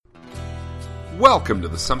Welcome to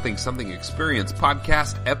the Something Something Experience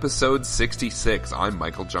Podcast, Episode 66. I'm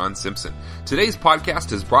Michael John Simpson. Today's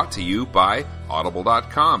podcast is brought to you by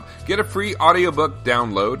Audible.com. Get a free audiobook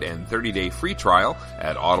download and 30-day free trial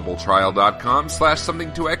at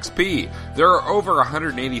audibletrial.com/something2xp. There are over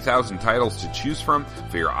 180,000 titles to choose from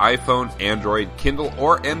for your iPhone, Android, Kindle,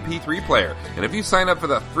 or MP3 player. And if you sign up for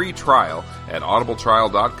the free trial at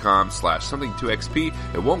audibletrial.com/something2xp,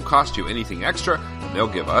 it won't cost you anything extra, and they'll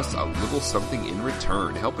give us a little something in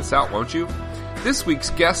return. Help us out, won't you? This week's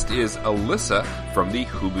guest is Alyssa from the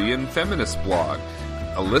Whovian Feminist blog.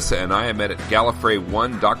 Alyssa and I met at Gallifrey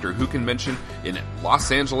 1 Doctor Who convention in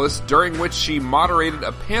Los Angeles, during which she moderated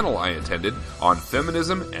a panel I attended on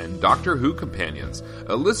feminism and Doctor Who companions.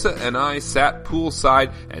 Alyssa and I sat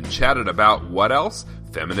poolside and chatted about what else?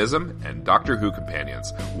 Feminism and Doctor Who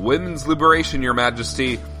companions. Women's liberation, Your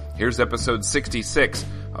Majesty. Here's episode 66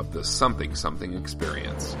 of the Something Something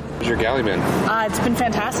Experience. How's your galley been? It's been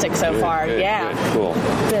fantastic so far. Good, yeah, good, cool.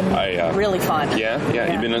 It's been really fun. Yeah.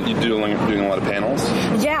 You've been doing a lot of panels.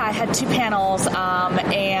 Yeah, I had 2 panels,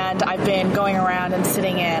 and I've been going around and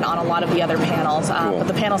sitting in on a lot of the other panels. Cool. But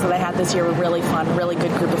the panels that I had this year were really fun. Really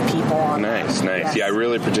good group of people. Nice. Yes. Yeah, I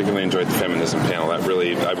really particularly enjoyed the feminism panel. I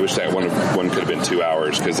wish that one could have been 2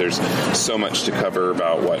 hours, because there's so much to cover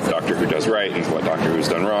about what Doctor Who does right and what Doctor Who's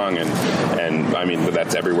done wrong, and I mean, but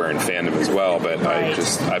that's everywhere in fandom as well. But right.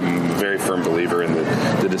 I'm a very firm believer in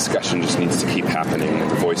the discussion just needs to keep happening,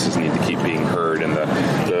 and the voices need to keep being heard, and the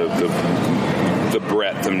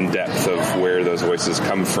breadth and depth of where those voices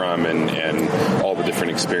come from and all the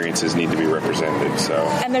different experiences need to be represented. So,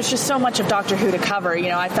 and there's just so much of Doctor Who to cover.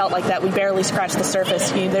 I felt like that we barely scratched the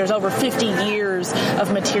surface. There's over 50 years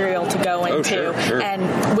of material to go into. Sure.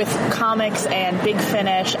 And with comics and Big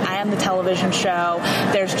Finish and the television show,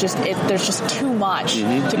 there's just too much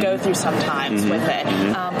to go through sometimes with it.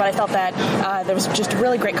 But I felt that there was just a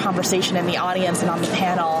really great conversation in the audience and on the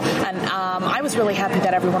panel, and I was really happy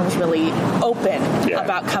that everyone was really open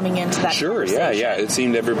about coming into that conversation. Yeah. It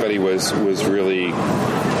seemed everybody was really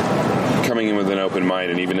coming in with an open mind,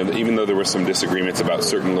 and even though there were some disagreements about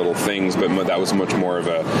certain little things, but that was much more of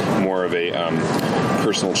a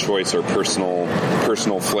personal choice or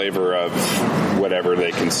personal flavor of whatever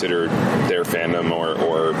they considered their fandom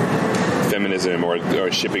or feminism or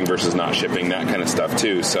shipping versus not shipping, that kind of stuff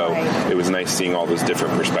too. So It was nice seeing all those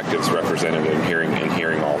different perspectives represented and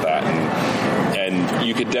hearing all that, and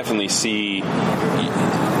you could definitely see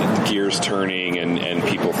gears turning and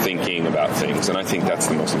people thinking about things, and I think that's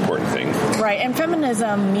the most important thing. Right, and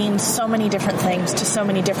feminism means so many different things to so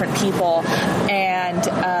many different people, and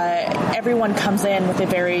everyone comes in with a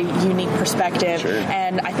very unique perspective. Sure.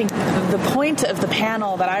 And I think the point of the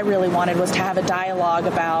panel that I really wanted was to have a dialogue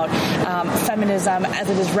about feminism as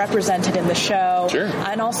it is represented in the show,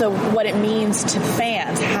 and also what it means to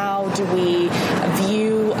fans. How do we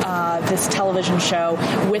view this television show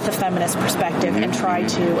with a feminist perspective and try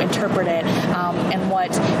to interpret it, and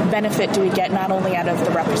what benefit do we get not only out of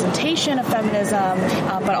the representation of feminism,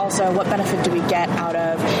 but also what benefit do we get out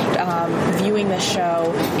of viewing this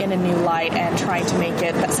show in a new light and trying to make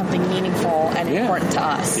it something meaningful and important to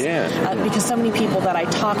us. Because so many people that I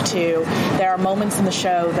talk to, there are moments in the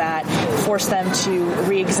show that force them to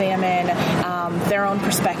re-examine their own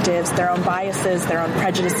perspectives, their own biases, their own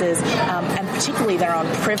prejudices, and particularly their own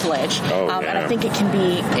privilege. And I think it can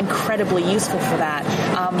be incredibly useful for that.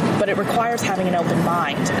 But it requires having an open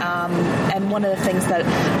mind. And one of the things that,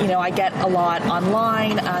 I get a lot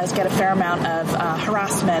online is get a fair amount of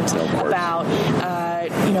harassment about,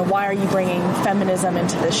 why are you bringing feminism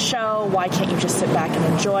into this show? Why can't you just sit back and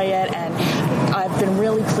enjoy it? And I've been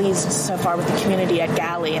really pleased so far with the community at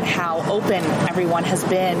Galley and how open everyone has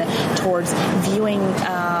been towards viewing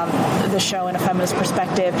the show in a feminist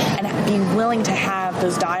perspective and being willing to have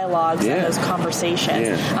those dialogues and those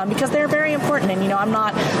conversations, because they're very important. And I'm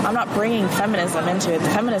not bringing feminism into it. The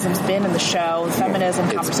feminism's been in the show. The feminism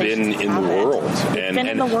conversations. It's been in the world. It's been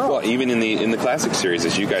in the world. Well, even in the classic series,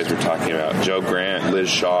 as you guys were talking about, Joe Grant, Liz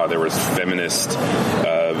Shaw, there was feminist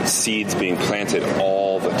seeds being planted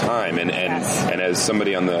all the time. And as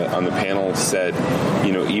somebody on the panel said,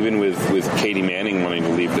 even with Katie Manning wanting to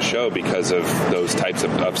leave the show because of those types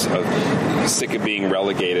of sick of being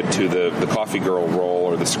relegated to the coffee girl role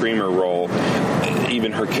or the screamer role,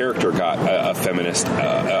 even her character got a feminist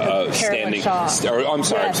standing. Shaw. I'm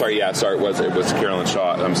sorry. It was Carolyn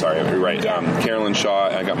Shaw. I'm sorry. You're right. Carolyn Shaw.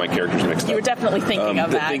 I got my characters mixed up. You were definitely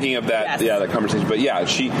thinking of that. That conversation. But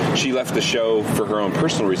she left the show for her own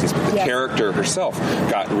personal personal reasons, but the character herself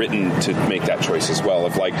got written to make that choice as well.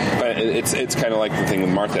 Of like, it's kind of like the thing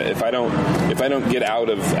with Martha. If I don't get out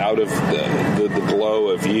of the glow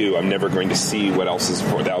of you, I'm never going to see what else is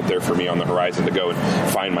out there for me on the horizon to go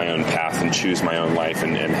and find my own path and choose my own life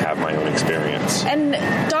and have my own experience. And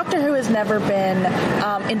Doctor Who has never been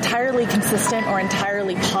entirely consistent or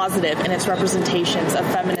entirely positive in its representations of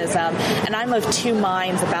feminism, and I'm of two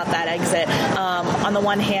minds about that exit. On the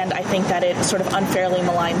one hand, I think that it sort of unfairly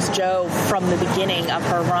maligns Jo from the beginning of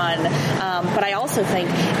her run, but I also think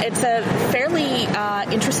it's a fairly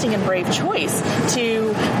interesting and brave choice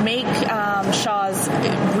to make Shaw's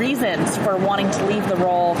reasons for wanting to leave the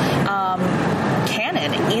role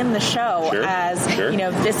canon in the show.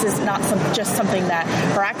 This is not just something that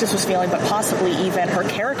her actress was feeling, but possibly even her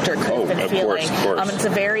character could have been feeling. It's a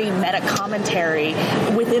very meta commentary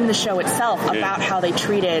within the show itself about how they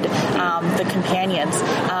treated the companions.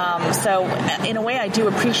 So in a way, I do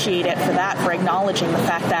appreciate it for that, for acknowledging the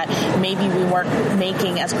fact that maybe we weren't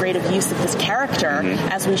making as great of use of this character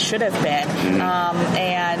as we should have been,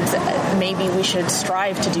 and maybe we should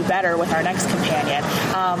strive to do better with our next companion.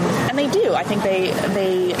 And they do. I think they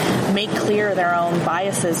make clear their own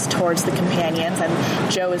biases towards the companions,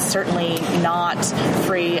 and Jo is certainly not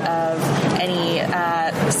free of any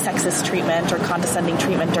sexist treatment or condescending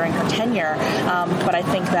treatment during her tenure. But I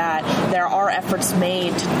think that there are efforts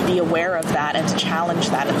made to be aware of that and to challenge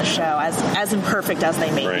that in the show, as imperfect as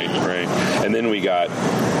they may be. Right. And then we got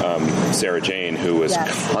Sarah Jane, who was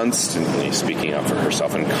constantly speaking up for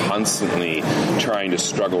herself and constantly trying to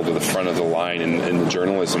struggle to the front of the line in the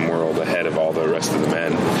journalism world ahead of all the rest of the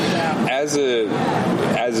men. Yeah. As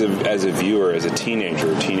a viewer, as a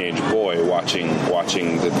teenage boy, watching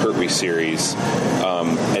the Pertwee series,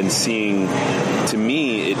 and seeing, to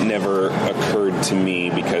me, it never occurred to me,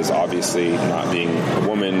 because obviously not being a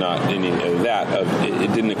woman, not any of that,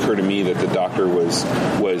 it didn't occur to me that the Doctor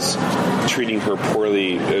was treating her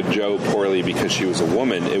poorly, Jo poorly, because she was a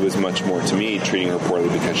woman. It was much more, to me, treating her poorly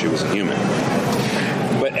because she was a human.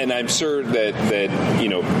 And I'm sure that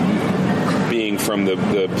being from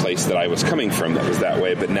the place that I was coming from, that was that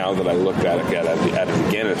way. But now that I look at it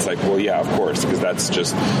again, it's like, well, yeah, of course, because that's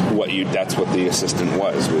just that's what the assistant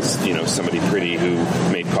was somebody pretty who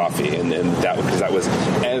made coffee, and that was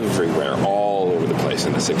everywhere, all over the place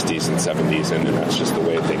in the 60s and 70s, and that's just the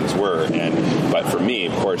way things were. But for me,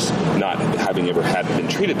 of course, not having ever been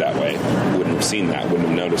treated that way, wouldn't have seen that, wouldn't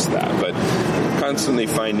have noticed that. But constantly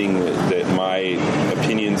finding that my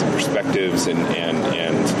opinions and perspectives and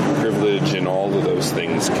privilege and all of those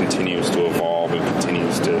things continues to evolve and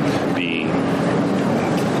continues to be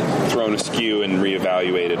thrown askew and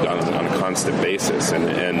reevaluated on a constant basis. And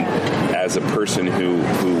as a person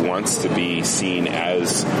who wants to be seen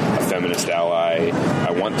as a feminist ally,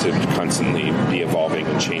 I want to constantly be evolving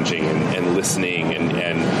and changing and listening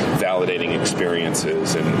and validating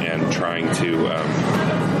experiences and trying to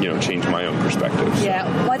change my own perspectives. Yeah,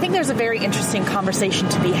 well, I think there's a very interesting conversation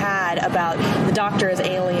to be had about the Doctor as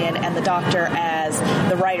alien and the Doctor as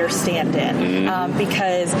the writer stand-in,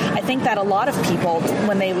 because I think that a lot of people,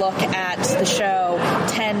 when they look at the show,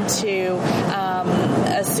 tend to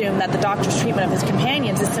assume that the Doctor's treatment of his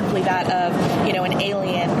companions is simply that of, an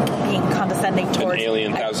alien being condescending towards an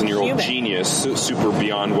alien 1,000-year-old genius, super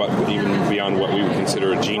beyond what we would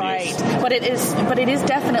consider a genius. Right, but it is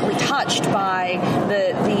definitely touched by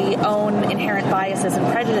the own inherent biases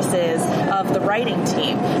and prejudices of the writing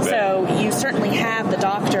team. So you certainly have the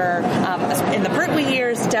Doctor in the Pertwee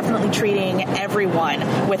years definitely treating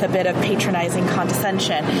everyone with a bit of patronizing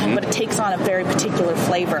condescension, but it takes on a very particular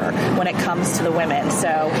flavor when it comes to the women.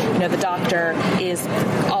 So, the Doctor is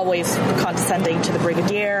always condescending to the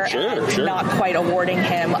Brigadier, not quite awarding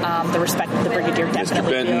him the respect that the Brigadier definitely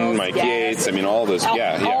Mr. Benton, feels. Mike Yates, all those,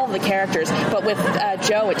 all of the characters. But with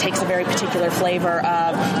Jo, it takes a very particular flavor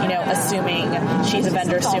of, assuming she's a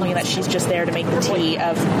vendor, assuming that she's just there to make the tea,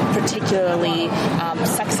 of particularly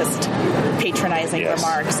sexist, patronizing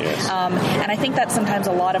remarks. Yes. And I think that sometimes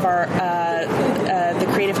a lot of our the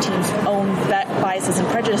creative team's own biases and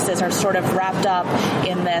prejudices are sort of wrapped up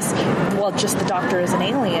in this, well, just the Doctor is an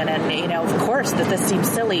alien, and, of course, that this seems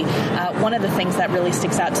silly. One of the things that really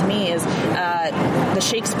sticks out to me is the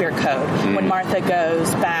Shakespeare Code, when Martha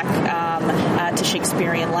goes back to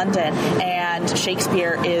Shakespearean London, and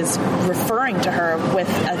Shakespeare is referring to her with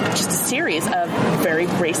just a series of very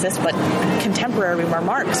racist but contemporary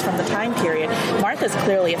remarks from the time period. Martha's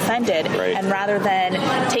clearly offended, and rather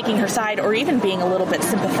than taking her side or even being a little bit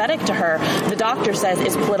sympathetic to her, the Doctor says,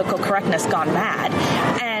 is political correctness gone mad?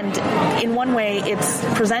 And in one way, it's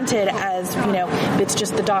presented as, it's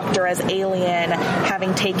just the Doctor as alien alien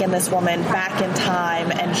having taken this woman back in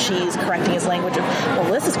time, and she's correcting his language.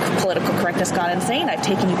 Well, this is political correctness gone insane. I've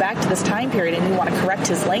taken you back to this time period, and you want to correct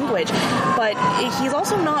his language. But he's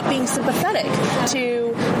also not being sympathetic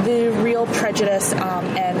to the real prejudice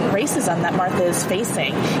and racism that Martha is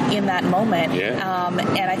facing in that moment. Yeah.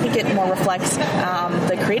 And I think it more reflects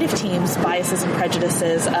the creative team's biases and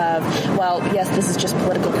prejudices of, well, yes, this is just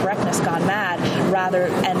political correctness gone mad,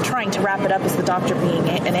 and trying to wrap it up as the Doctor being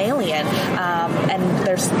an alien. And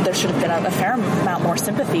there should have been a fair amount more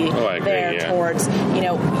sympathy towards,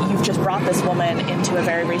 you've just brought this woman into a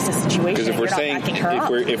very racist situation. Because if we're saying,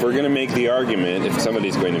 if we're going to make the argument, if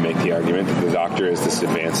somebody's going to make the argument that the Doctor is this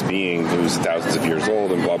advanced being who's thousands of years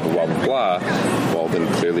old and blah, blah, blah, blah, blah, well, then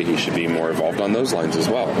clearly he should be more involved on those lines as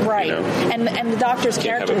well. Right. And the Doctor's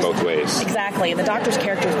character... Can't have it both ways. Exactly. The Doctor's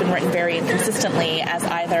character has been written very inconsistently as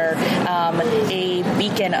either a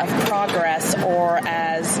beacon of progress or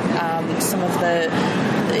as some of the...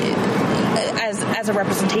 As a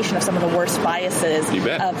representation of some of the worst biases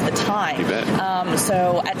of the time. You bet.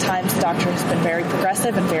 So at times the Doctor has been very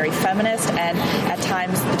progressive and very feminist, and at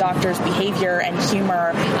times the Doctor's behavior and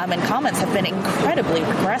humor and comments have been incredibly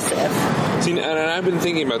regressive. See, and I've been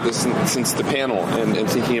thinking about this since the panel, and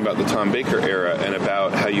thinking about the Tom Baker era, and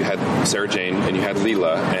about how you had Sarah Jane and you had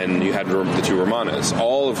Leela and you had the two Romanas,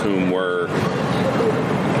 all of whom were...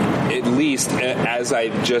 at least as I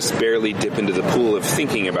just barely dip into the pool of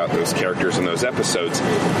thinking about those characters in those episodes,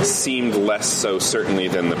 seemed less so certainly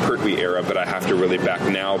than the Pertwee era, but I have to really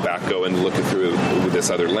go and look through with this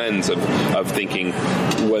other lens of thinking,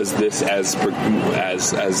 was this as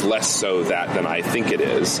less so that than I think it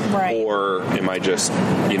is? Right. Or am I just,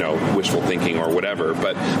 wishful thinking or whatever?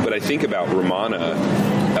 But I think about Romana,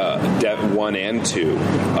 1 and 2,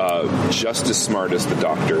 just as smart as the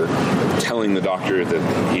Doctor, telling the Doctor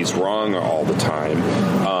that he's wrong all the time,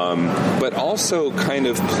 but also kind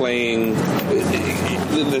of playing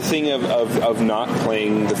the thing of not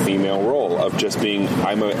playing the female role, of just being,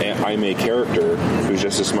 I'm a character who's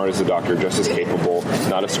just as smart as the Doctor, just as capable,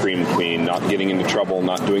 not a scream queen, not getting into trouble,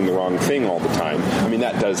 not doing the wrong thing all the time. I mean,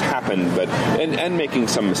 that does happen, but and making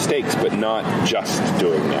some mistakes, but not just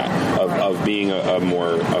doing that, of being a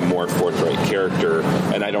more forthright character.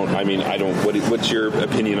 And what's your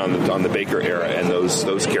opinion on the Baker era and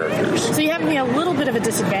those characters? So you have me a little bit of a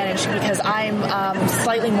disadvantage because I'm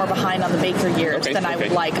slightly more behind on the Baker years than I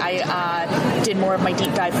would like. I did more of my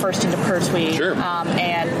deep dive first into Pertwee,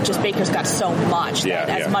 and just Baker's got so much that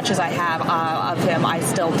as much as I have of him, I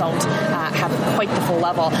still don't have quite the full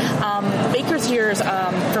level. Baker's years,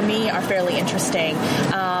 for me, are fairly interesting.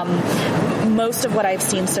 Most of what I've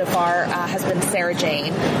seen so far has been Sarah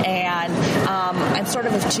Jane, and I'm sort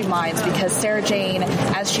of of two minds because Sarah Jane,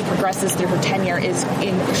 as she progresses through her tenure, is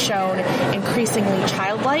shown increasingly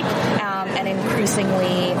childlike and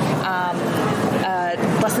increasingly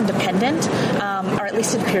less independent, or at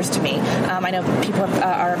least it appears to me. I know people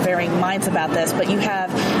are varying minds about this, but you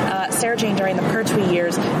have Sarah Jane during the Pertwee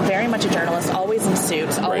years, very much a journalist, always in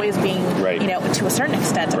suits, always being, to a certain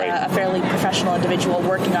extent, a fairly professional individual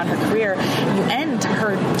working on her career. You end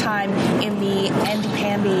her time in the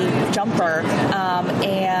Andy-Pandy jumper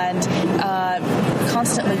and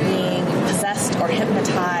constantly being possessed or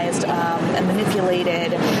hypnotized and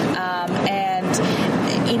manipulated.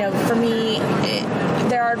 For me,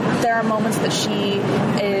 there are moments that she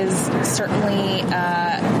is certainly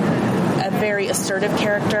a very assertive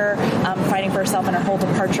character, fighting for herself, and her whole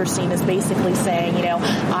departure scene is basically saying,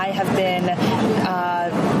 I have been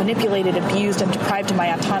manipulated, abused, and deprived of my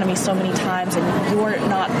autonomy so many times,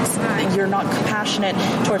 and you're not compassionate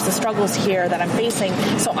towards the struggles here that I'm facing,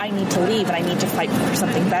 so I need to leave, and I need to fight for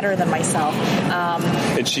something better than myself.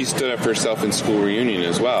 And she stood up for herself in School Reunion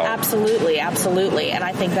as well. Absolutely, and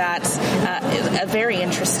I think that's a very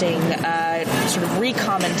interesting sort of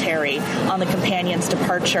re-commentary on the companion's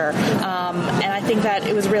departure. And I think that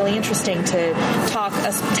it was really interesting to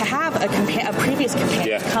have a previous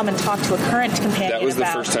companion come and talk to a current companion. That was the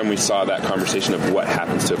first time we saw that conversation of what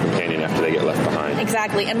happens to a companion after they get left behind.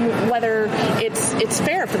 Exactly, and whether it's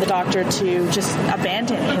fair for the Doctor to just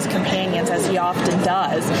abandon his companions as he often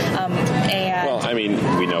does.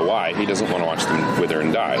 We know why. He doesn't want to watch them wither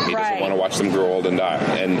and die. He doesn't want to watch them grow old and die.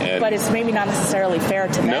 But it's maybe not necessarily fair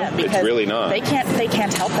to them because it's really not. They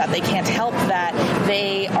can't help that. They can't help that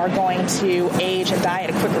they are going to age and die at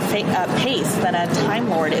a quicker pace than a Time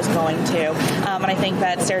Lord is going to. And I think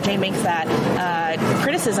that Sarah Jane makes that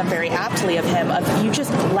criticism criticism very aptly of him of, you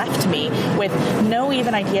just left me with no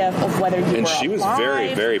even idea of whether you were alive. And she was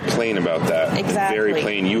very, very plain about that. Exactly. Very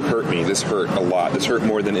plain. You hurt me. This hurt a lot. This hurt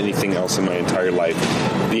more than anything else in my entire life.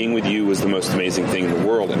 Being with you was the most amazing thing in the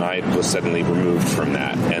world, and I was suddenly removed from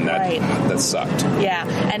that, and that sucked. Yeah,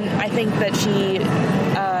 and I think that she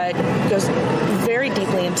goes very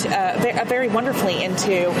deeply into, very wonderfully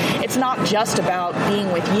into, it's not just about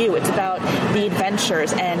being with you, it's about the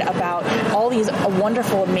adventures and about all these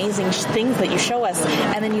wonderful, amazing things that you show us,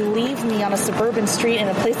 and then you leave me on a suburban street in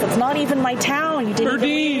a place that's not even my town. You didn't even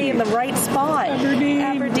leave me in the right spot.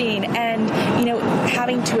 Aberdeen. And,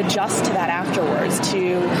 having to adjust to that afterwards,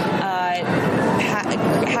 to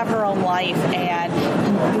have her own life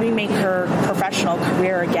and remake her professional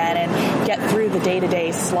career again and get through the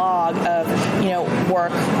day-to-day slog of,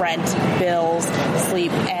 work, rent, bills,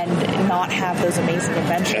 sleep, and not have those amazing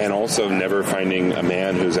adventures. And also never finding a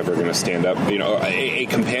man who's ever going to stand up, a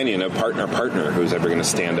companion, a partner who's ever going to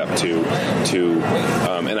stand up to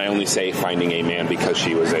and I only say finding a man because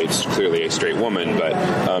she was clearly a straight woman,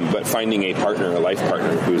 but finding a partner, a life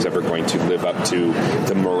partner who's ever going to live up to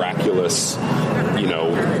the miraculous,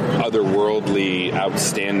 otherworldly,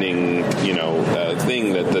 outstanding,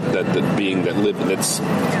 thing that's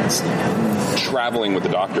traveling with the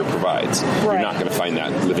Doctor provides. Right. You're not going to find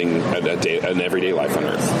that living an everyday life on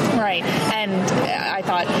Earth. Right. And I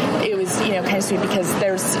thought it was, kind of sweet because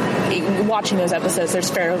there's, watching those episodes,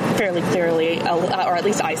 there's fairly clearly, or at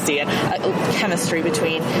least I see it, chemistry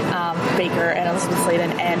between Baker and Elizabeth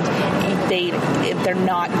Sladen, and they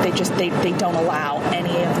don't allow any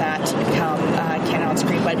of that to become canon on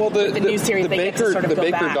screen. But with the new series, they get to sort of the go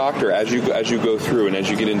Baker back. Doctor, as you go through, and as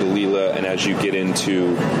you get into Leela, and as you get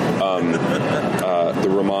into the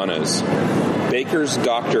Romanas, Baker's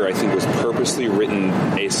Doctor, I think, was purposely written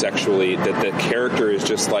asexually, that the character is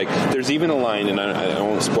just like, there's even a line, and I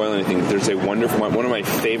won't spoil anything, there's a wonderful one of my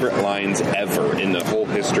favorite lines ever in the whole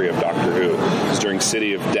history of Doctor Who, is during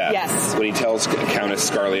City of Death. Yes. When he tells Countess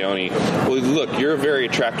Scarleone, well, look, you're a very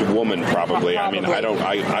attractive woman, probably. I mean,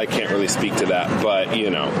 I can't really speak to that, but,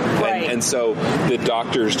 Right. And so the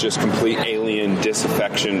Doctor's just complete alien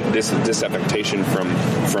disaffection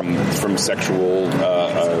from sexual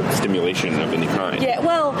stimulation of any kind. Yeah,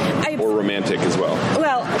 well, or romantic as well.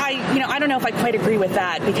 Well, I don't know if I quite agree with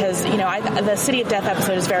that because the City of Death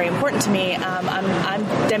episode is very important to me. I'm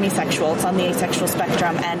demisexual; it's on the asexual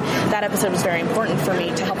spectrum, and that episode was very important for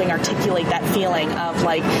me to helping articulate that feeling of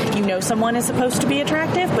someone is supposed to be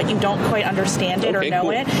attractive, but you don't quite understand it or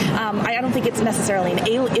know it. I don't think it's necessarily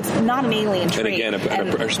it's not an alien trait. And again,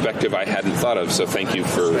 a perspective I hadn't thought of. So thank you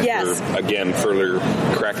for again further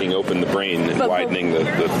cracking open the brain and widening the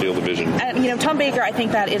field of vision. Tom Baker, I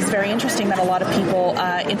think that is very interesting that a lot of people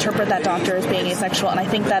interpret that Doctor as being asexual, and I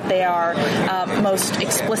think that they are most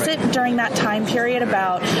explicit during that time period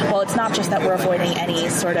about, well, it's not just that we're avoiding any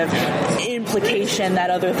sort of implication that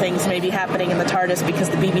other things may be happening in the TARDIS because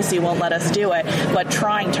the BBC won't let us do it, but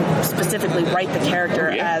trying to specifically write the character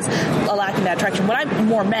as lacking that attraction. What I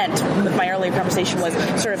more meant with my earlier conversation was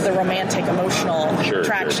sort of the romantic, emotional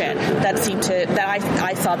attraction that seemed to, that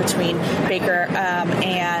I saw between Baker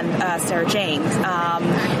and Sarah Jane.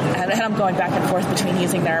 And I'm going back and forth between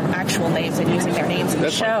using their actual names and using their names in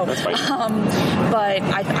the show. But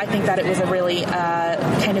I think that it was a really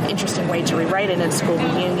kind of interesting way to rewrite it in School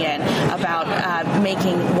Reunion about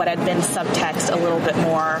making what had been subtext a little bit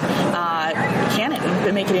more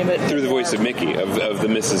canon, making it through the voice of Mickey, of the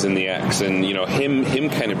Mrs. and the X, and him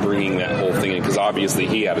kind of bringing that whole thing in, because obviously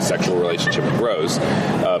he had a sexual relationship with Rose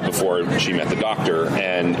before she met the Doctor,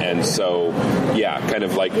 and so kind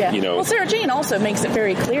of like Well, Sarah Jane also makes it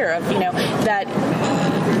very clear of that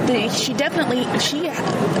she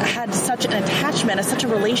had such an attachment, such a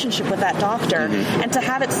relationship with that Doctor, and to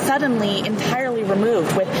have it suddenly entirely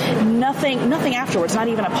removed with nothing afterwards, not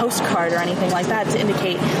even a postcard or anything like that to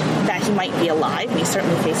indicate that he might be alive, and he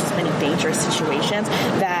certainly faces many dangerous situations,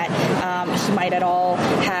 that he might at all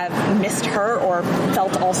have missed her or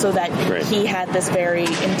felt also that he had this very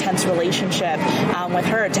intense relationship with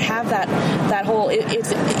her. To have that whole,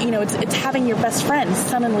 it's having your best friend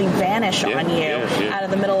suddenly vanish on you out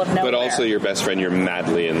of the middle of nowhere. But also your best friend you're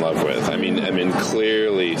madly in love with. I mean,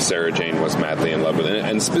 clearly Sarah Jane was madly in love with it,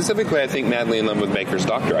 and specifically, I think madly in love with Baker's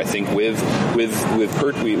Doctor. I think with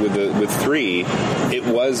 3, it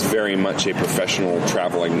was very very much a professional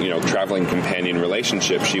traveling companion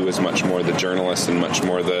relationship. She was much more the journalist and much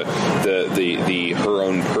more the her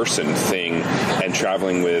own person thing. And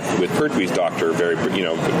traveling with Pertwee's doctor, very,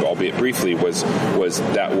 albeit briefly, was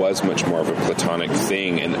much more of a platonic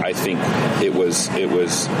thing. And I think it was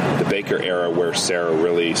the Baker era where Sarah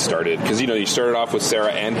really started, because you started off with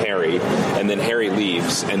Sarah and Harry, and then Harry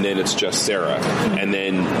leaves, and then it's just Sarah, and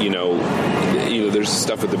then there's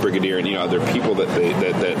stuff with the Brigadier and other people that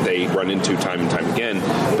they run into time and time again.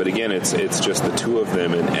 But again, it's just the two of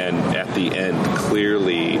them, and at the end,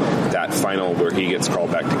 clearly that final where he gets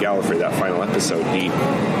called back to Gallifrey, that final episode,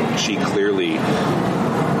 she clearly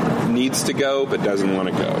needs to go but doesn't want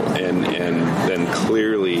to go, and then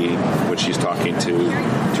clearly when she's talking to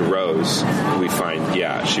Rose, we find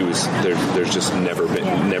she was there's just never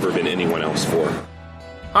been anyone else for her.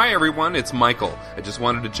 Hi everyone, it's Michael. I just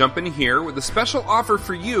wanted to jump in here with a special offer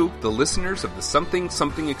for you, the listeners of the Something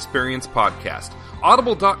Something Experience podcast.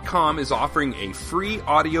 Audible.com is offering a free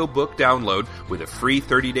audiobook download with a free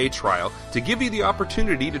 30-day trial to give you the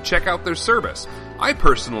opportunity to check out their service. I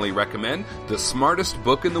personally recommend The Smartest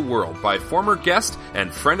Book in the World by former guest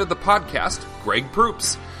and friend of the podcast, Greg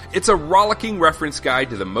Proops. It's a rollicking reference guide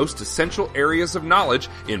to the most essential areas of knowledge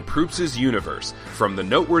in Proops' universe, from the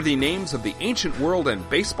noteworthy names of the ancient world and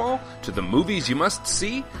baseball, to the movies you must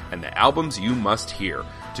see and the albums you must hear.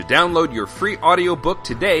 To download your free audiobook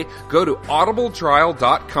today, go to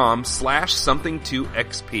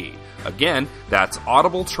audibletrial.com/something2xp. Again, that's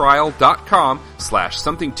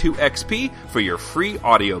audibletrial.com/something2xp for your free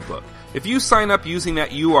audiobook. If you sign up using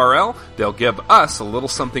that URL, they'll give us a little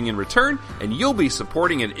something in return, and you'll be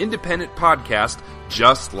supporting an independent podcast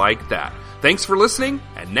just like that. Thanks for listening,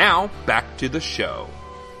 and now back to the show.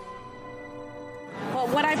 Well,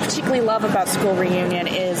 what I particularly love about School Reunion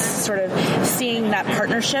is sort of seeing that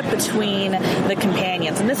partnership between the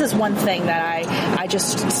companions. And this is one thing that I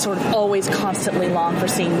just sort of always constantly long for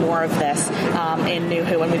seeing more of this in New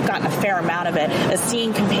Who, and we've gotten a fair amount of it, is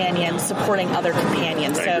seeing companions supporting other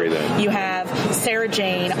companions. So you have Sarah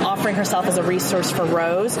Jane offering herself as a resource for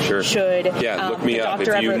Rose. Sure. Look me up.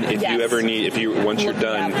 Once you're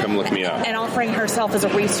done, come look me up. And offering herself as a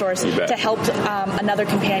resource to help another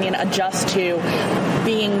companion adjust to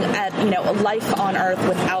being at life on Earth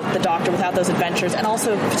without the Doctor, without those adventures, and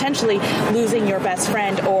also potentially losing your best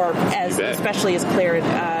friend, or especially as clear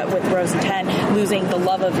with Rose and Ten, losing the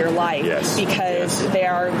love of your life, because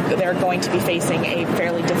they're going to be facing a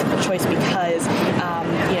fairly difficult choice, because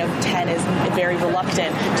Ten is very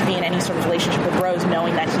reluctant to be in any sort of relationship with Rose,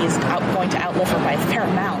 knowing that he's going to outlive her by a fair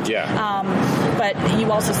amount. But you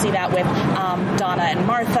also see that with Donna and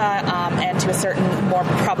Martha, and to a certain more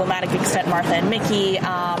problematic extent, Martha and Mickey in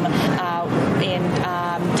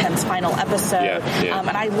Ten's final episode. And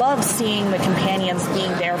I love seeing the companions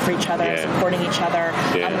being there for each other, supporting each other.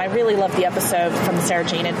 And I really love the episode from the Sarah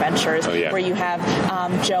Jane Adventures, where you have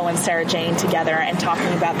Joe and Sarah Jane together and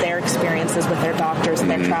talking about their experiences with their doctors and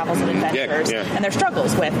their travels and adventures and their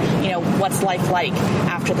struggles with, what's life like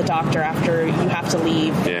after the Doctor, after you have to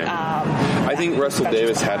leave. I think Russell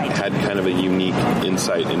Davis had kind of a unique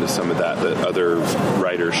insight into some of that other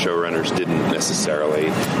writers, showrunners didn't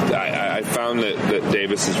necessarily. I found that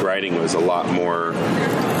Davis's writing was a lot more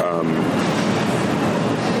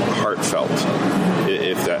heartfelt,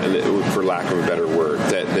 if that, for lack of a better word,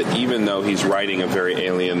 that even though he's writing a very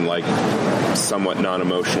alien-like, somewhat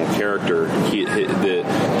non-emotional character,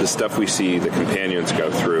 the stuff we see the companions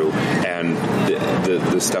go through, and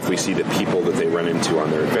the stuff we see the people that they run into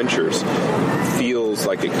on their adventures, feels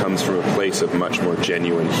like it comes from a place of much more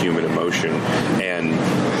genuine human emotion. And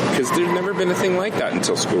because there's never been a thing like that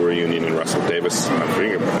until School Reunion and Russell Davis,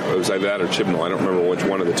 it was either that or Chibnall, I don't remember which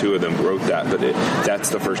one of the two of them wrote that, but that's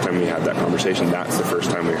the first time we had that conversation. That's the first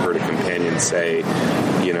time we heard a companion say,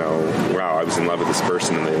 wow, I was in love with this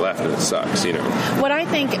person and they left and it sucks, What I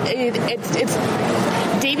think it's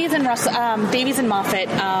Davies and Moffat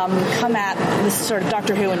come at this sort of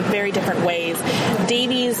Doctor Who in very different ways.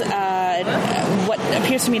 Davies, what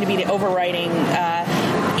appears to me to be the overriding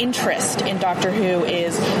interest in Doctor Who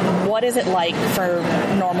is, what is it like for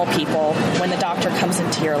normal people when the Doctor comes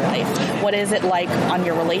into your life? What is it like on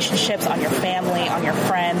your relationships, on your family, on your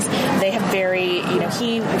friends? They have very,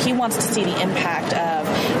 he wants to see the impact of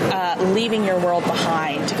leaving your world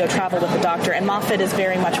behind to go travel with the Doctor, and Moffat is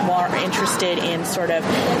very much more interested in sort of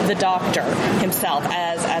the Doctor himself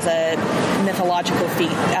as a mythological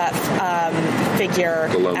figure,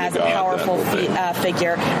 as a powerful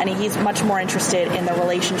figure, and he's much more interested in the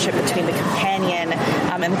relationship between the companion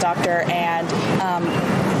and the Doctor, and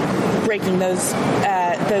breaking those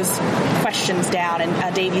questions down.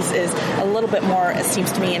 And Davies is a little bit more, it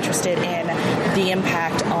seems to me, interested in the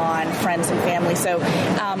impact on friends and family. So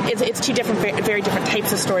it's two different, very different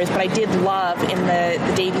types of stories. But I did love in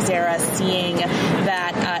the Davies era seeing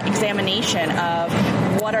that examination of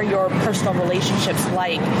what are your personal relationships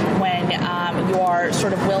like when you are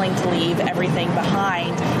sort of willing to leave everything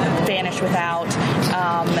behind, vanish without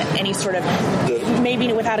any sort of,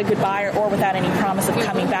 maybe without a goodbye or without any promise of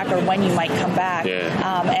coming back or when you might come back,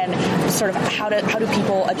 and sort of how do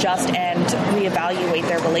people adjust and reevaluate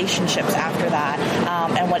their relationships after that,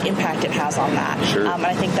 and what impact it has on that. Sure. And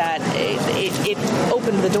I think that it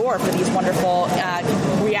opened the door for these wonderful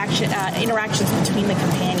interactions between the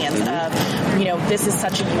companions of, this is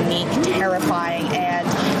such a unique, terrifying,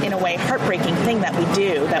 and in a way heartbreaking thing that we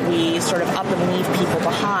do, that we sort of up and leave people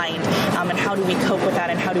behind, and how do we cope with that,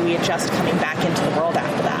 and how do we adjust coming back into the world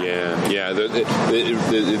after that? Yeah.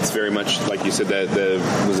 It's very much like you said, that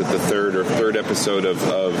was it the third episode of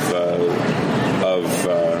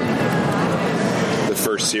the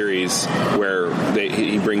first series, where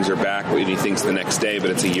he brings her back and he thinks the next day, but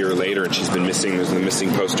it's a year later and she's been missing. There's the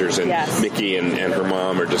missing posters, and Mickey and her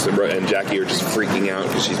mom and Jackie are just freaking out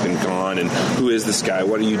because she's been gone, and who is this guy?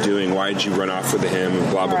 What are you doing? Why did you run off with him?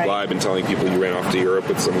 And blah, blah, blah. I've been telling people you ran off to Europe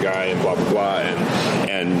with some guy, and blah, blah, blah.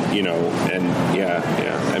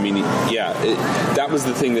 That was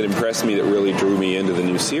the thing that impressed me, that really drew me into the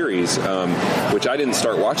new series, which I didn't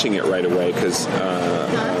start watching it right away, because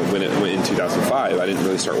when it went in 2005, I didn't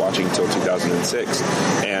really start watching until 2006,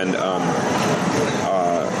 and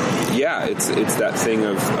it's that thing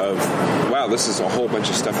of wow, this is a whole bunch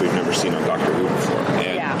of stuff we've never seen on Doctor Who before,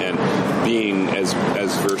 and being as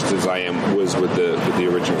versed as I was with the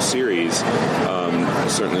original series,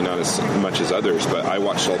 certainly not as much as others, but I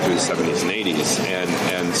watched all through the 70s and 80s,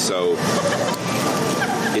 and so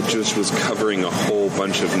it just was covering a whole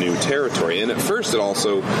bunch of new territory. And at first it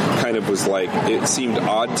also kind of was like, it seemed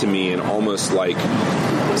odd to me and almost like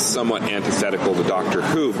somewhat antithetical to Doctor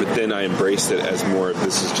Who, but then I embraced it as more of,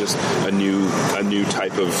 this is just a new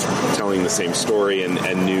type of telling the same story,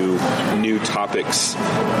 and new topics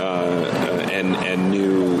and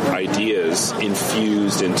new ideas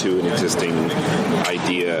infused into an existing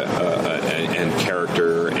idea and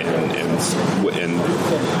character and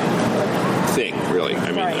thing, really.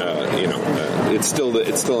 I mean, it's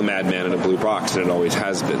still a madman in a blue box, and it always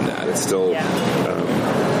has been that. It's still,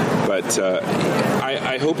 but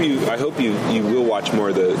I hope you will watch more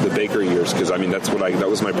of the Baker years, because I mean that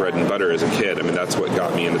was my bread and butter as a kid. I mean, that's what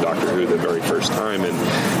got me into Doctor Who the very first time, and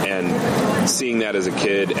seeing that as a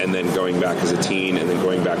kid, and then going back as a teen, and then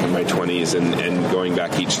going back in my 20s, and going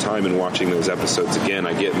back each time and watching those episodes again.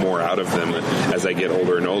 I get more out of them as I get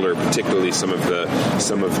older and older, particularly some of the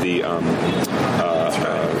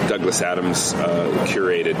Douglas Adams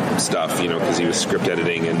curated stuff, because he was script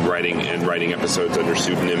editing and writing episodes under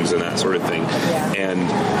pseudonyms and that sort of thing. And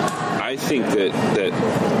I think that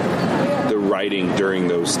the writing during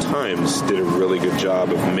those times did a really good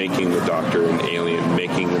job of making the Doctor an alien,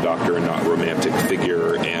 making the Doctor a not romantic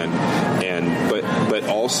figure, but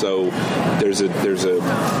also there's a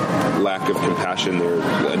lack of compassion there,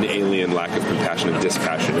 an alien lack of compassion and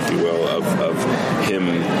dispassion, if you will, of him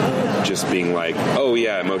just being like, oh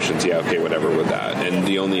yeah, emotions, yeah, okay, whatever with that. And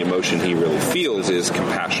the only emotion he really feels is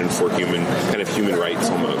compassion for human rights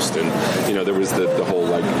almost. And, there was the whole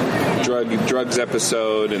like drugs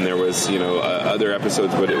episode, and there was, other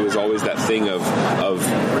episodes, but it was always that thing of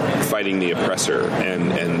fighting the oppressor, and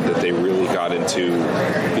that they really got into,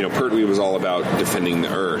 Pertwee was all about defending the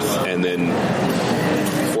Earth, and then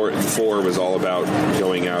Four was all about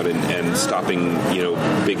going out and stopping,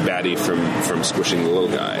 Big Baddie from squishing the little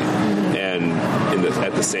guy. And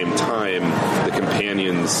at the same time, the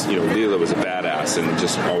companions, Leela was a badass and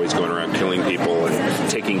just always going around killing people and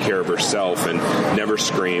taking care of herself, and never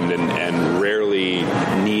screamed, and rarely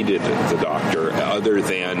needed the Doctor, other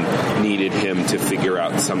than needed him to figure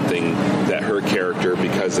out something that her character,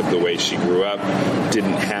 because of the way she grew up,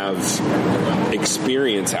 didn't have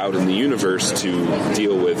experience out in the universe to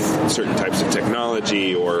deal with certain types of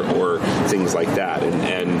technology or things like that.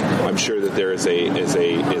 And I'm sure that there is a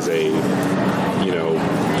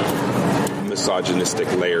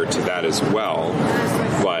misogynistic layer to that as well.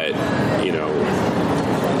 But,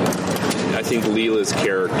 I think Leela's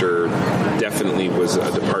character definitely was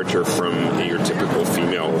a departure from your typical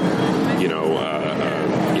female,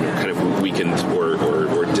 kind of weakened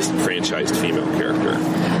or disenfranchised female character.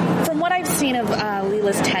 From what I've seen of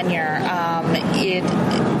Leela's tenure,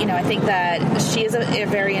 I think that she is a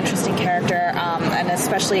very interesting character, and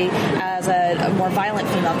especially especially as a more violent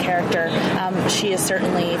female character, she is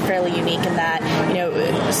certainly fairly unique in that,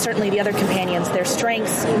 certainly the other companions, their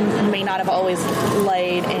strengths may not have always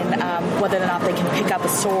laid in whether or not they can pick up a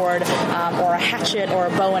sword or a hatchet or a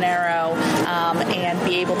bow and arrow and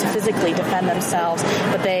be able to physically defend themselves,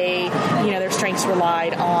 but they, their strengths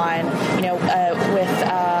relied on,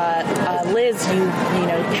 with Liz, you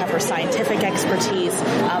have her scientific expertise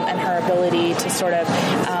and her ability to sort of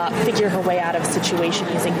figure her way out of a situation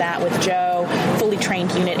using that. With Jo, fully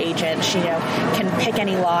trained unit agent, she can pick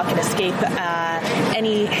any lock and escape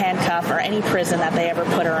any handcuff or any prison that they ever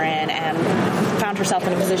put her in, and found herself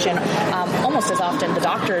in a position almost as often the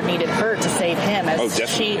doctor needed her to save him as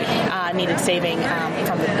she needed saving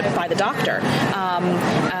by the doctor.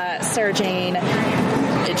 Sarah Jane,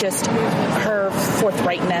 just her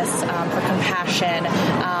forthrightness, her compassion,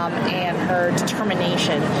 and her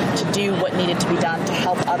determination to do what needed to be done to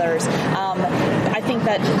help others. I think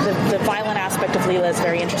that the violent aspect of Leela is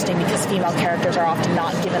very interesting because female characters are often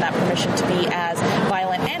not given that permission to be as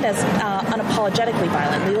violent and as unapologetically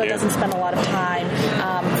violent. Leela doesn't spend a lot of time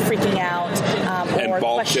freaking out or and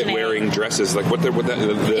ball shit wearing dresses. Like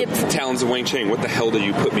the Talons of Wang Chang. What the hell do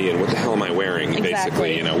you put me in? What the hell am I wearing?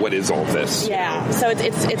 Exactly. Basically, what is all this? Yeah. So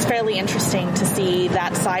it's fairly interesting to see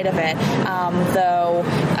that side of it. Though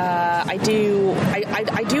I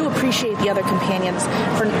do appreciate the other companions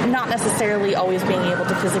for not necessarily always being able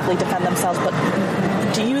to physically defend themselves, but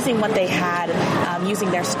using what they had,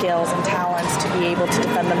 using their skills and talents to be able to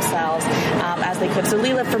defend themselves as they could. So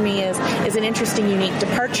Leela, for me, is an interesting, unique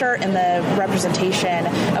departure in the representation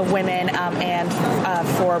of women and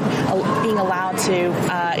for being allowed to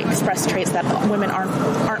express traits that women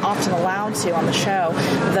aren't often allowed to on the show.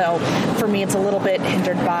 Though for me, it's a little bit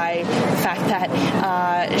hindered by the fact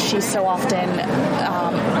that she's so often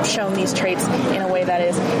shown these traits in a way that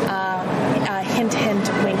is hint,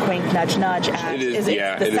 hint, wink, wink, nudge, nudge. It is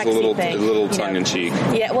a little tongue in cheek.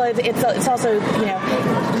 Yeah, well, it's also,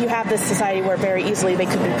 you have this society where very easily they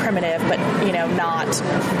could be primitive, but not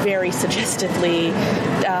very suggestively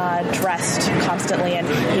dressed constantly. And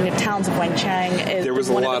Talons of Wang Chang is there was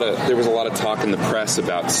a lot of talk in the press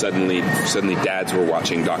about suddenly dads were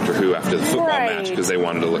watching Doctor Who after the football match because they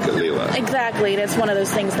wanted to look at Leela. Exactly, and it's one of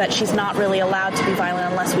those things that she's not really allowed to be violent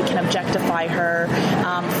unless we can objectify her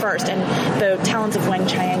first. And the Talons of Wang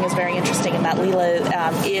Chang is very interesting in that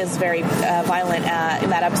Leela is very violent in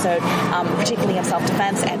that episode, particularly in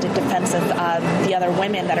self-defense and in defense of the other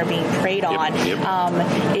women that are being preyed on.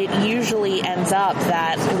 Yep. It usually ends up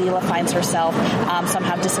that Leela finds herself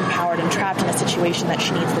somehow disempowered and trapped in a situation that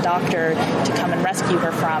she needs the doctor to come and rescue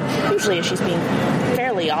her from. Usually as she's being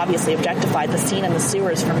fairly obviously objectified. The scene in the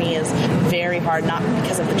sewers for me is very hard, not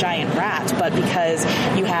because of the giant rat, but because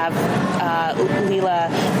you have Leela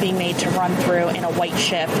being made to run through in a white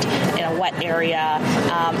shift in a wet area,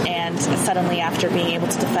 and suddenly after being able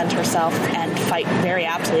to defend herself and fight very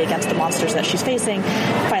aptly against the monsters that she's facing,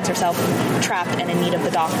 finds herself trapped and in need of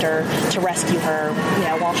the doctor to rescue her,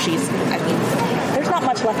 while she's, there's not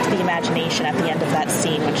much left to the imagination at the end of that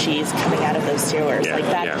scene when she's coming out of those sewers.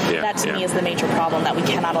 That to me is the major problem, that we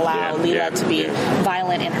cannot allow Leela to be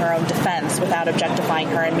violent in her own defense without objectifying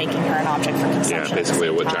her and making her an object for consumption. Yeah, basically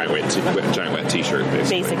a giant wet t-shirt.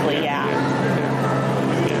 Basically,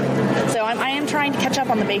 So I am trying to catch up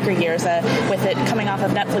on the Baker years with it coming off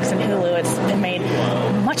of Netflix and Hulu. It's been made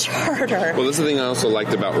much harder. Well, this is the thing I also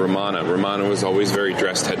liked about Romana. Romana was always very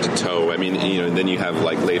dressed head to toe. I mean, then you have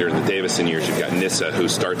later in the Davison years, you've got Nyssa, who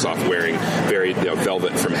starts off wearing very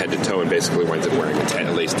velvet from head to toe and basically winds up wearing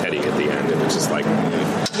a lace teddy at the end, and it's just like.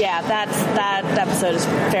 Yeah, that episode is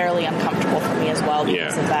fairly uncomfortable for me as well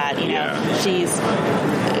because of that. She's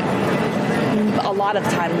a lot of the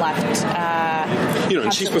time left.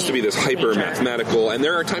 And she's supposed to be this hyper mathematical, and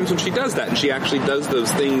there are times when she does that, and she actually does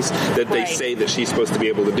those things that they say that she's supposed to be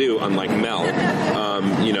able to do, unlike Mel.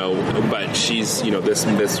 But she's this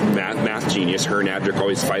math genius. Her and Adric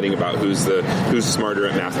always fighting about who's smarter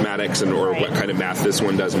at mathematics or what kind of math this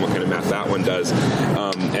one does and what kind of math that one does.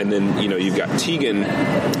 And then you've got Tegan,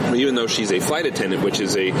 even though she's a flight attendant, which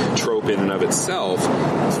is a trope in and of itself,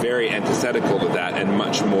 it's very antithetical to that and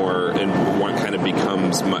much more, and one kind of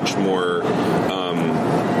becomes much more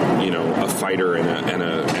a fighter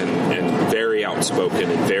and very outspoken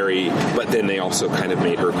and very, but then they also kind of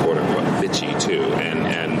made her quote unquote bitchy too, and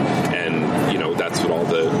that's what all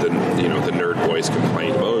the nerd boys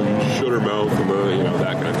complain about, shut her mouth,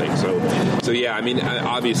 that kind of thing. So So yeah, I mean,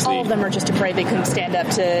 obviously, all of them are just afraid they couldn't stand up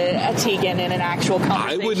to a Tegan in an actual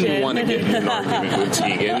conversation. I wouldn't want to get in an argument with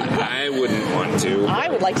Tegan. I wouldn't want to. I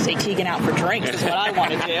would like to take Tegan out for drinks. Is what I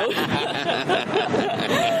want to do.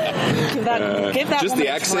 give that just the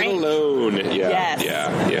accent alone. Yeah, yes.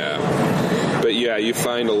 yeah. But yeah, you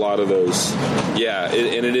find a lot of those. Yeah,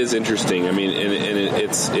 and it is interesting. I mean, and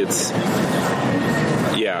it's.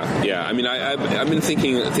 Yeah. I mean, I've been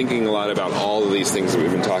thinking a lot about all of these things that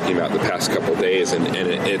we've been talking about the past couple of days, and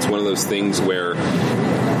it's one of those things where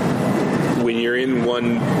when you're in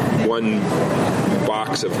one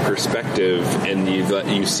box of perspective and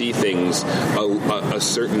you see things, a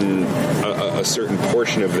certain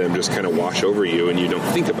portion of them just kind of wash over you, and you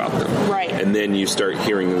don't think about them. Right. And then you start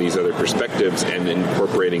hearing these other perspectives and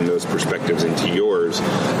incorporating those perspectives into yours.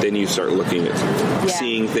 Then you start looking at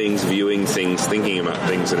seeing things, viewing things, thinking about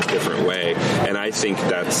things in a different way. And I think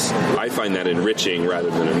I find that enriching rather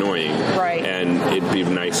than annoying. Right. And it'd be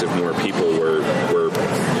nice if more people were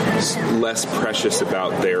less precious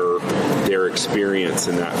about their experience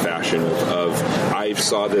in that fashion of I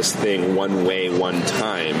saw this thing one way one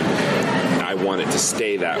time, I want it to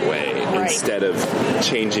stay that way, instead of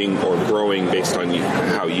changing or growing based on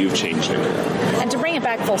how you've changed it. And to bring it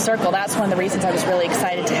back full circle, that's one of the reasons I was really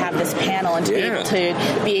excited to have this panel and to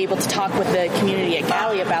be able to talk with the community at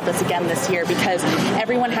Galley about this again this year, because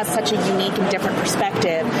everyone has such a unique and different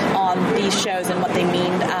perspective on these shows and what they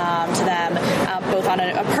mean to them, both on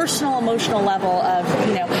a personal, emotional level of,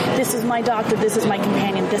 this is my doctor, this is my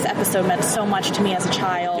companion, this episode meant so much to me as a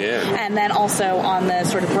child, and then also on the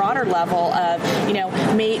sort of broader level of,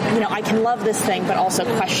 I can love this thing, but also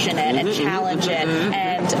question it and challenge it,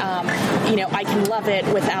 and I can love it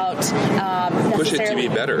without necessarily push it to be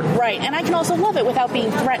better, right? And I can also love it without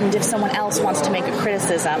being threatened if someone else wants to make a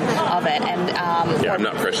criticism of it. And I'm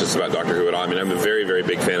not precious about Doctor Who at all. I mean, I'm a very, very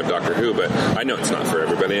big fan of Doctor Who, but I know it's not for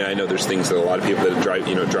everybody. And I know there's things that a lot of people that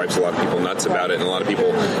drives a lot of people nuts about it, and a lot of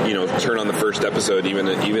people turn on the first episode, even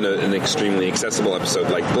an extremely accessible episode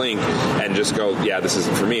like Blink, and just go, this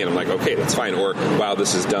isn't for me. And I'm like, okay, that's fine. Or wow,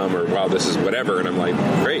 this is dumb. Or wow, this is whatever. And I'm like,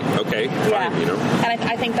 great, okay, fine. And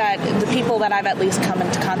I think that the people that I've at least come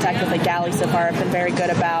into contact with at Galley so far have been very good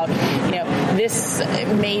about, this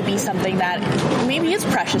may be something that maybe is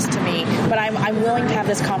precious to me, but I'm willing to have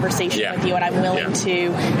this conversation with you, and I'm willing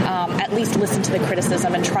to at least listen to the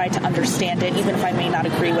criticism and try to understand it, even if I may not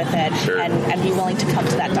agree with it, and be willing to come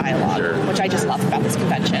to that dialogue, which I just love about this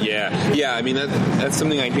convention. Yeah. I mean, that's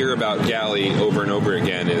something I hear about Galley over and over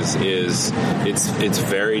again. Is it's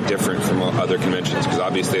very different from other conventions, because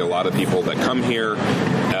obviously a lot of people that come here,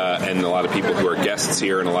 and a lot of people who are guests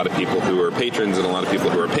here, and a lot of people who are patrons, and a lot of people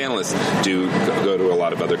who are panelists do go to a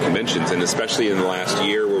lot of other conventions, and especially in the last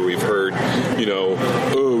year where we've heard, we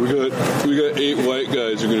got 8 white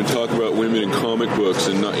guys who are going to talk about women in comic books,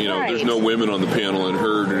 and not, there's no women on the panel, and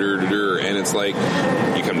and it's like,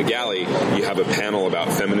 you come to Galley, you have a panel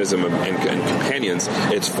about feminism and companions.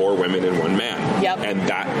 It's 4 women and 1 man, and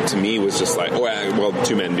that to me was just like,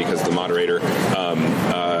 2 men because the moderator,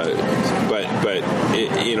 but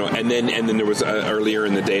and then there was earlier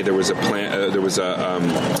in the day there was a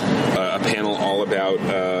panel all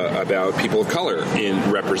about people of color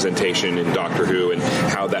in representation in Doctor Who, and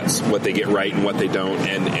how that's what they get right and what they don't,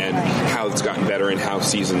 and how it's gotten better, and how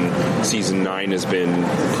season 9 has been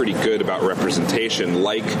pretty good about representation,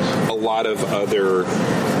 like a lot of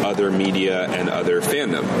other media and other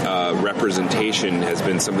fandom. Representation has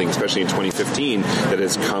been something, especially in 2015, that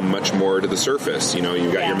has come much more to the surface.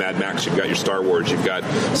 You've got your Mad Max, you've got your Star Wars, you've got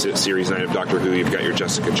Series 9 of Doctor Who, you've got your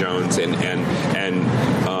Jessica Jones, and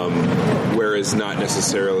whereas not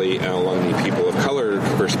necessarily along the people of color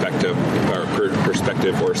perspective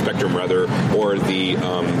or spectrum rather, or the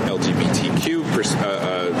LGBTQ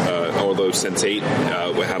although Sense8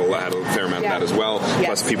 had a fair amount of that as well,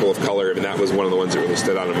 plus people of color, and that was one of the ones that really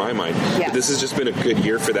stood out in my mind. But this has just been a good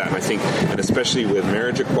year for that, and I think, and especially with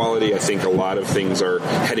marriage equality, I think a lot of things are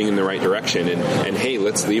heading in the right direction, and hey,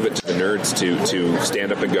 let's leave it to the nerds to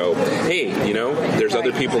stand up and go, hey, there's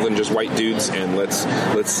other people than just white dudes, and let's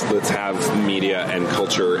have media and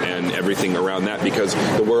culture and everything around that, because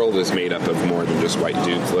the world is made up of more than just white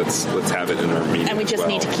dudes. Let's have it in our media, and we just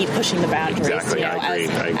need to keep pushing the boundaries. Exactly, I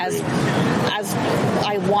agree. As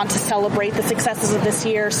I want to celebrate the successes of this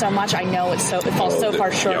year so much, I know it falls so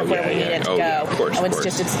far short of where we need it to go. Of course,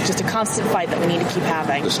 it's just a constant fight that we need to keep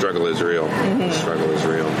having. The struggle is real. The struggle is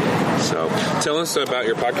real. So, tell us about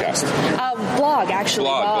your podcast. Blog, actually.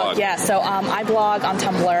 Blog. Yeah, so I blog on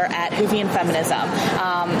Tumblr at Whovian Feminism.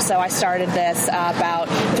 So I started this about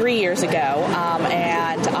 3 years ago,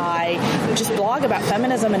 and I just blog about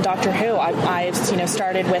feminism and Doctor Who. I've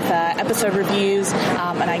started with episode reviews,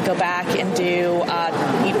 and I go back and do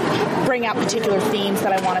bring out particular themes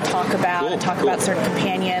that I want to talk about and talk about certain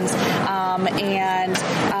companions.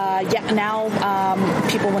 Now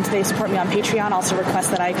people, once they support me on Patreon, also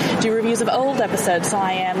request that I do reviews of old episodes. So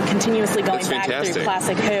I am continuously going back through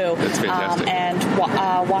Classic Who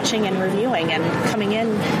and watching and reviewing and coming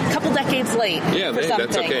in a couple decades late. Yeah,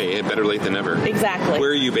 that's okay. Better late than never. Exactly. Where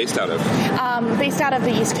are you based out of? Based out of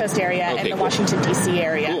the East Coast area in the Washington, D.C.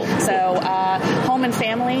 area. Cool. So home and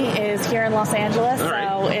family is here in Los Angeles.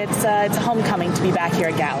 So it's a homecoming to be back here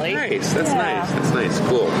at Galley. Nice. That's nice. That's nice.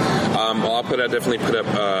 Cool. I'll definitely put up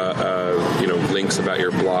links about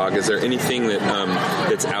your blog. Is there anything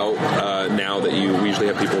that's out now that you usually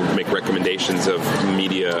have people make recommendations of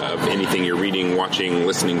media, of anything you're reading, watching,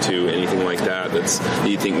 listening to, anything like that that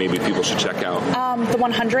you think maybe people should check out? The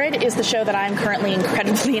 100 is the show that I'm currently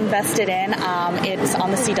incredibly invested in. It's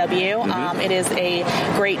on the CW. Mm-hmm. It is a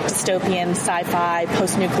great dystopian sci-fi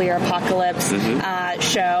post-nuclear apocalypse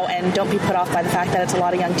show, and don't be put off by the fact that it's a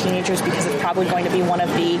lot of young teenagers, because it's probably going to be one of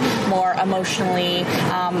the more emotionally,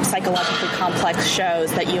 psychologically complex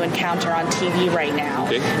shows that you encounter on TV right now.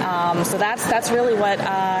 Okay. So that's really what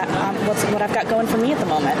I've got going for me at the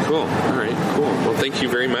moment. Cool. All right. Cool. Well, thank you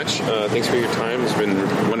very much. Thanks for your time. It's been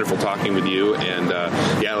wonderful talking with you. And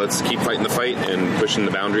let's keep fighting the fight and pushing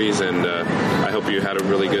the boundaries. And I hope you had a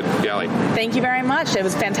really good Galley. Thank you very much. It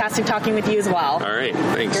was fantastic talking with you as well. All right.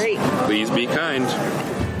 Thanks. Great. Please be kind.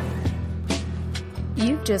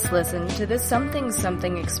 You've just listened to the Something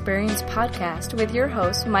Something Experience podcast with your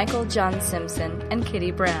hosts Michael John Simpson and Kitty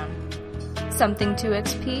Brown. Something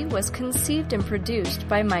 2XP was conceived and produced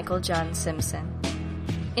by Michael John Simpson.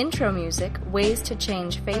 Intro music, Ways to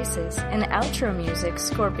Change Faces, and outro music,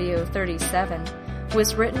 Scorpio 37,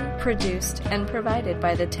 was written, produced, and provided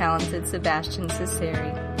by the talented Sebastian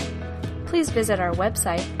Cesari. Please visit our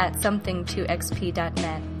website at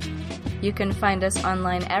something2xp.net. You can find us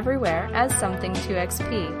online everywhere as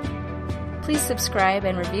Something2XP. Please subscribe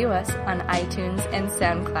and review us on iTunes and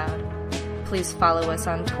SoundCloud. Please follow us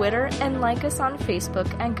on Twitter and like us on Facebook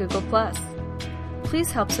and Google+.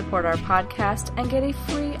 Please help support our podcast and get a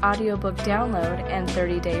free audiobook download and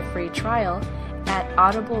 30-day free trial at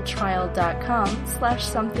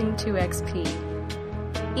audibletrial.com/something2xp.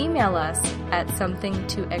 Email us at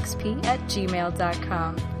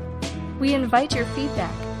something2xp@gmail.com. We invite your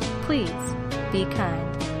feedback. Please be kind.